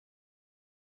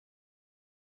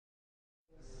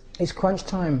It's crunch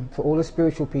time for all the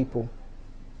spiritual people.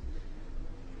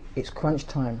 It's crunch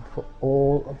time for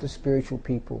all of the spiritual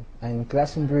people. And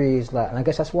Glastonbury is like, and I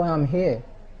guess that's why I'm here.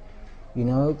 You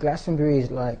know, Glastonbury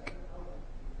is like,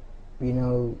 you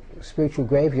know, spiritual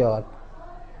graveyard.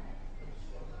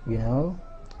 You know,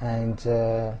 and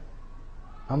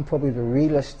I'm probably the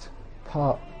realest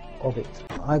part of it.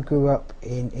 I grew up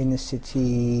in inner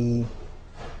city,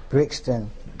 Brixton,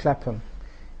 Clapham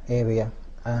area.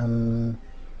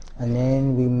 And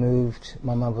then we moved,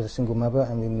 my mother was a single mother,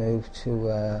 and we moved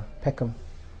to Peckham.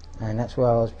 And that's where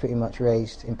I was pretty much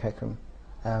raised, in Peckham.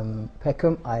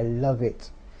 Peckham, I love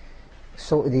it.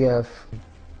 Salt of the earth.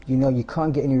 You know, you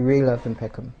can't get any realer than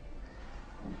Peckham.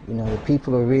 You know, the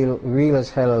people are real as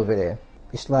hell over there.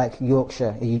 It's like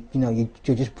Yorkshire, you know,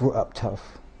 you're just brought up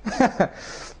tough.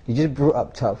 You're just brought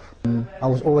up tough. I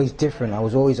was always different, I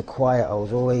was always quiet, I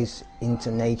was always into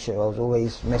nature, I was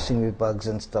always messing with bugs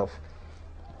and stuff.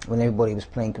 When everybody was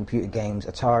playing computer games,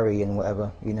 Atari and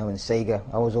whatever, you know, and Sega,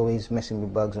 I was always messing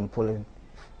with bugs and pulling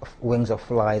wings off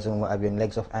flies and whatever, and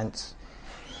legs off ants,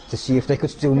 to see if they could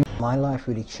still... My life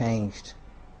really changed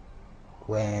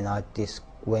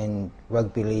when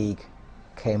rugby league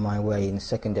came my way in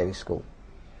secondary school.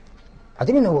 I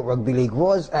didn't know what rugby league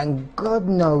was, and God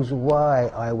knows why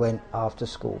I went after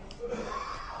school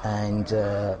and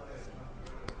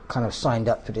kind of signed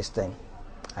up for this thing.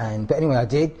 But anyway, I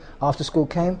did. After school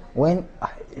came, went,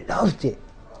 I loved it,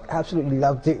 absolutely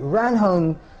loved it. Ran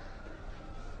home,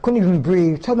 couldn't even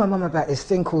breathe, told my mum about this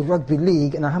thing called rugby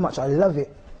league and how much I love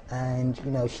it. And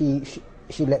you know, she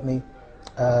let me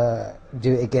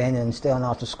do it again and stay on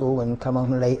after school and come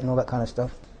home late and all that kind of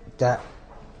stuff. That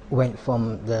went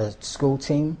from the school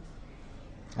team.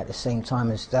 At the same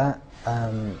time as that,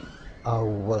 I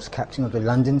was captain of the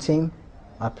London team.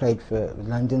 I played for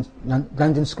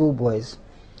London schoolboys.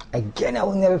 Again, I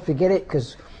will never forget it,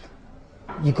 because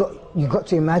you got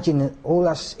to imagine that all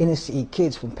us inner city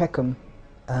kids from Peckham,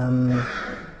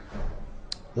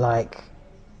 like,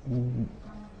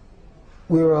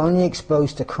 we were only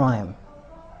exposed to crime.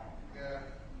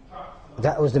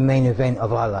 That was the main event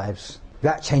of our lives.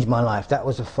 That changed my life. That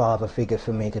was a father figure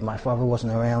for me, because my father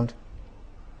wasn't around.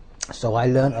 So I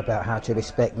learned about how to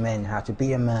respect men, how to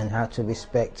be a man, how to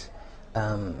respect,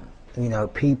 you know,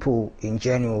 people in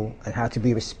general, and how to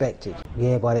be respected.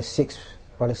 Yeah, by the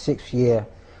sixth year,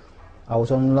 I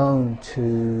was on loan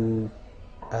to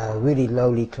a really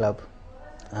lowly club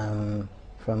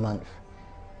for a month,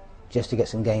 just to get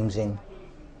some games in.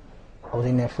 I was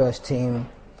in their first team,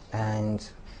 and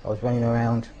I was running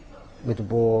around with the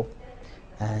ball,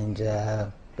 and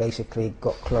basically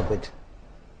got clobbered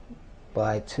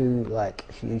by two like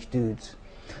huge dudes.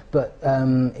 But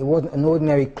it wasn't an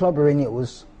ordinary clobbering.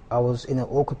 I was in an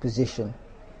awkward position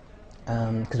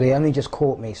because they only just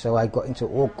caught me, so I got into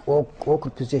an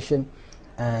awkward position,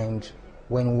 and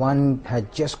when one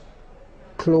had just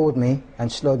clawed me and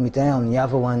slowed me down, the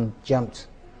other one jumped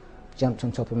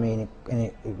on top of me, and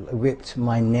it ripped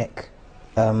my neck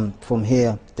from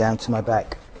here down to my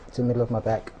back, to the middle of my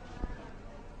back.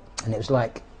 And it was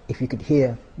like, if you could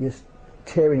hear just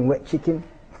tearing wet chicken,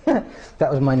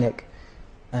 that was my neck.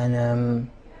 And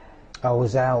I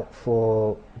was out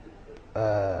for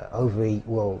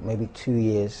maybe 2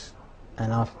 years,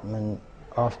 and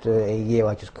after a year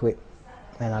I just quit,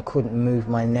 and I couldn't move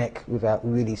my neck without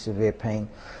really severe pain.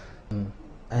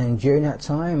 And during that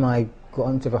time I got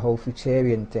onto the whole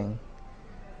fruitarian thing,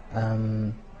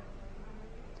 and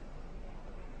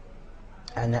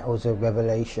that was a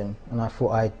revelation, and I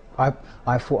thought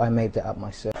I made that up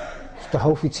myself. The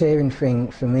whole fruitarian thing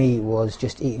for me was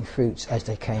just eating fruits as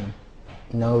they came.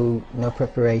 No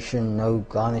preparation, no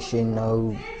garnishing,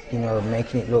 no, you know,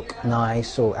 making it look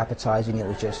nice or appetizing. It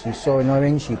was just, you saw an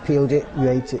orange, you peeled it, you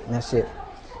ate it, and that's it.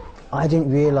 I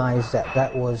didn't realize that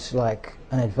that was like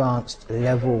an advanced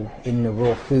level in the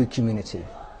raw food community.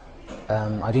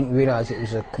 I didn't realize it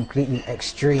was a completely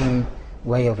extreme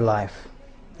way of life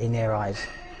in their eyes.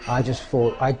 I just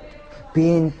thought,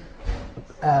 being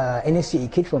inner city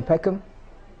kid from Peckham,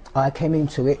 I came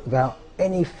into it without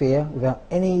any fear, without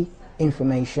any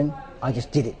information. I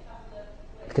just did it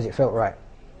because it felt right.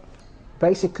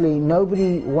 Basically,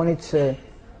 nobody wanted to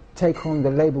take on the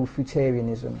label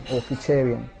fruitarianism or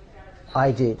fruitarian.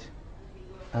 I did.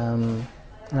 And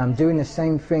I'm doing the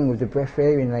same thing with the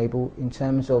breatharian label, in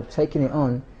terms of taking it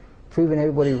on, proving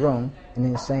everybody wrong, and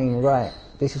then saying, right,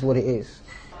 this is what it is.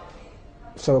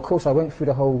 So of course I went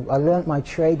through I learnt my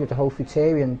trade with the whole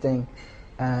fruitarian thing,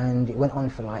 and it went on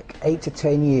for like 8 to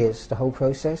 10 years, the whole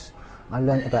process. I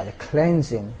learnt about the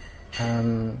cleansing,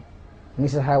 and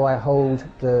this is how I hold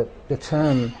the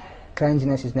term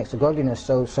cleanliness is next to godliness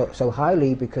so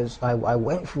highly because I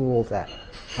went through all that.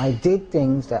 I did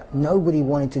things that nobody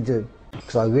wanted to do.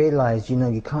 Because I realized, you know,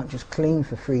 you can't just clean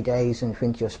for 3 days and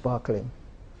think you're sparkling.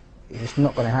 It's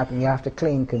not going to happen. You have to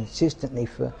clean consistently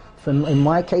in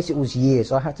my case it was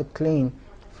years. I had to clean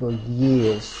for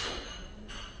years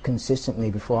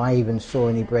consistently before I even saw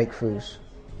any breakthroughs.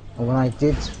 And when I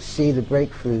did see the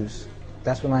breakthroughs,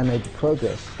 that's when I made the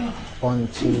progress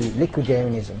onto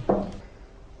liquidarianism.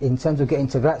 In terms of getting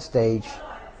to that stage,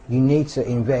 you need to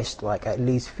invest like at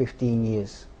least 15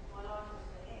 years.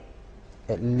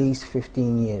 At least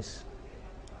 15 years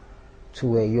to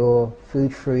where you're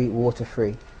food-free,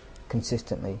 water-free,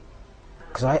 consistently.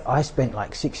 Because I spent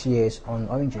like 6 years on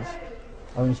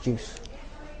orange juice,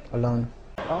 alone.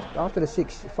 After the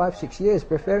 5-6 years,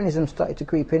 breatharianism started to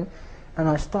creep in, and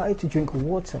I started to drink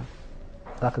water,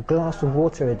 like a glass of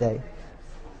water a day.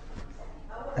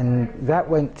 And that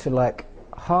went to like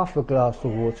half a glass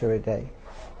of water a day.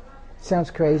 Sounds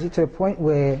crazy, to the point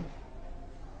where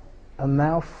a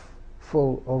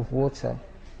mouthful of water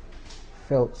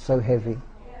felt so heavy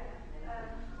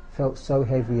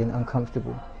and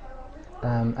uncomfortable.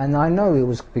 And I know it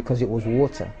was because it was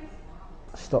water.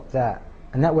 I stopped that.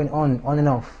 And that went on and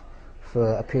off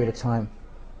for a period of time.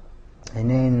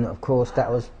 And then, of course, that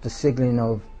was the signaling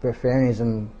of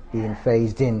breatharianism being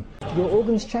phased in. Your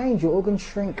organs change, your organs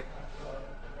shrink.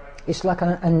 It's like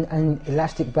an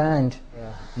elastic band.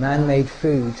 Yeah. Man-made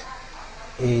food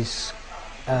is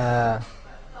a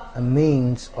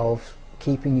means of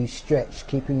keeping you stretched,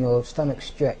 keeping your stomach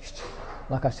stretched.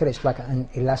 Like I said, it's like an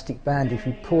elastic band. If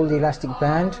you pull the elastic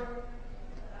band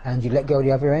and you let go of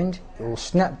the other end, it will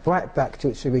snap right back to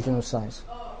its original size.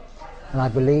 And I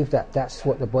believe that that's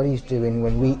what the body's doing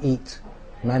when we eat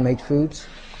man-made foods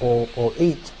or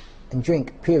eat and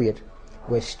drink, period.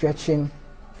 We're stretching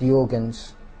the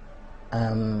organs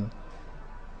and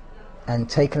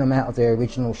taking them out of their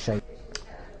original shape.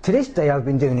 To this day, I've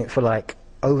been doing it for like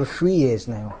over 3 years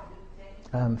now.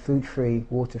 Food-free,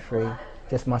 water-free,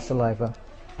 just my saliva.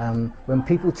 When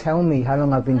people tell me how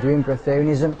long I've been doing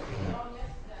breatharianism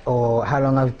or how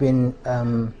long I've been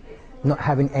not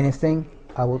having anything,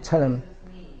 I will tell them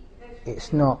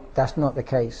that's not the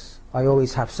case. I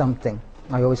always have something.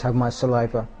 I always have my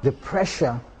saliva. The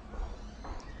pressure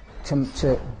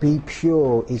to be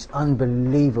pure is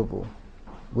unbelievable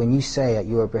when you say that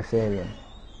you're a breatharian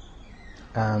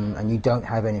and you don't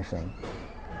have anything.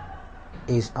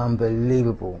 Is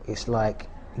unbelievable. It's like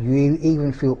you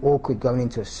even feel awkward going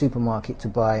into a supermarket to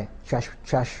buy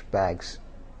trash bags,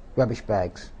 rubbish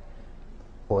bags,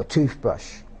 or a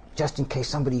toothbrush, just in case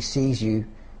somebody sees you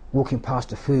walking past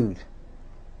the food.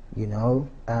 You know,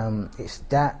 it's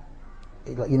that,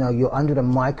 you know, you're under the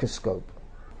microscope.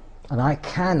 And I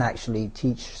can actually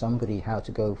teach somebody how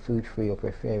to go food-free or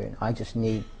breatharian. I just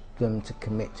need them to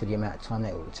commit to the amount of time that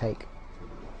it will take,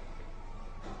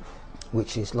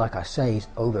 which is, like I say, is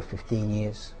over 15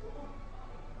 years.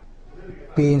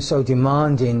 Being so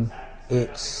demanding,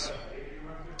 it's,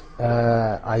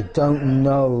 I don't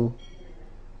know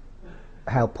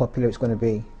how popular it's going to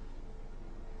be.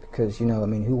 Because, you know, I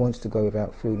mean, who wants to go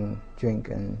without food and drink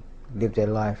and live their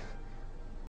life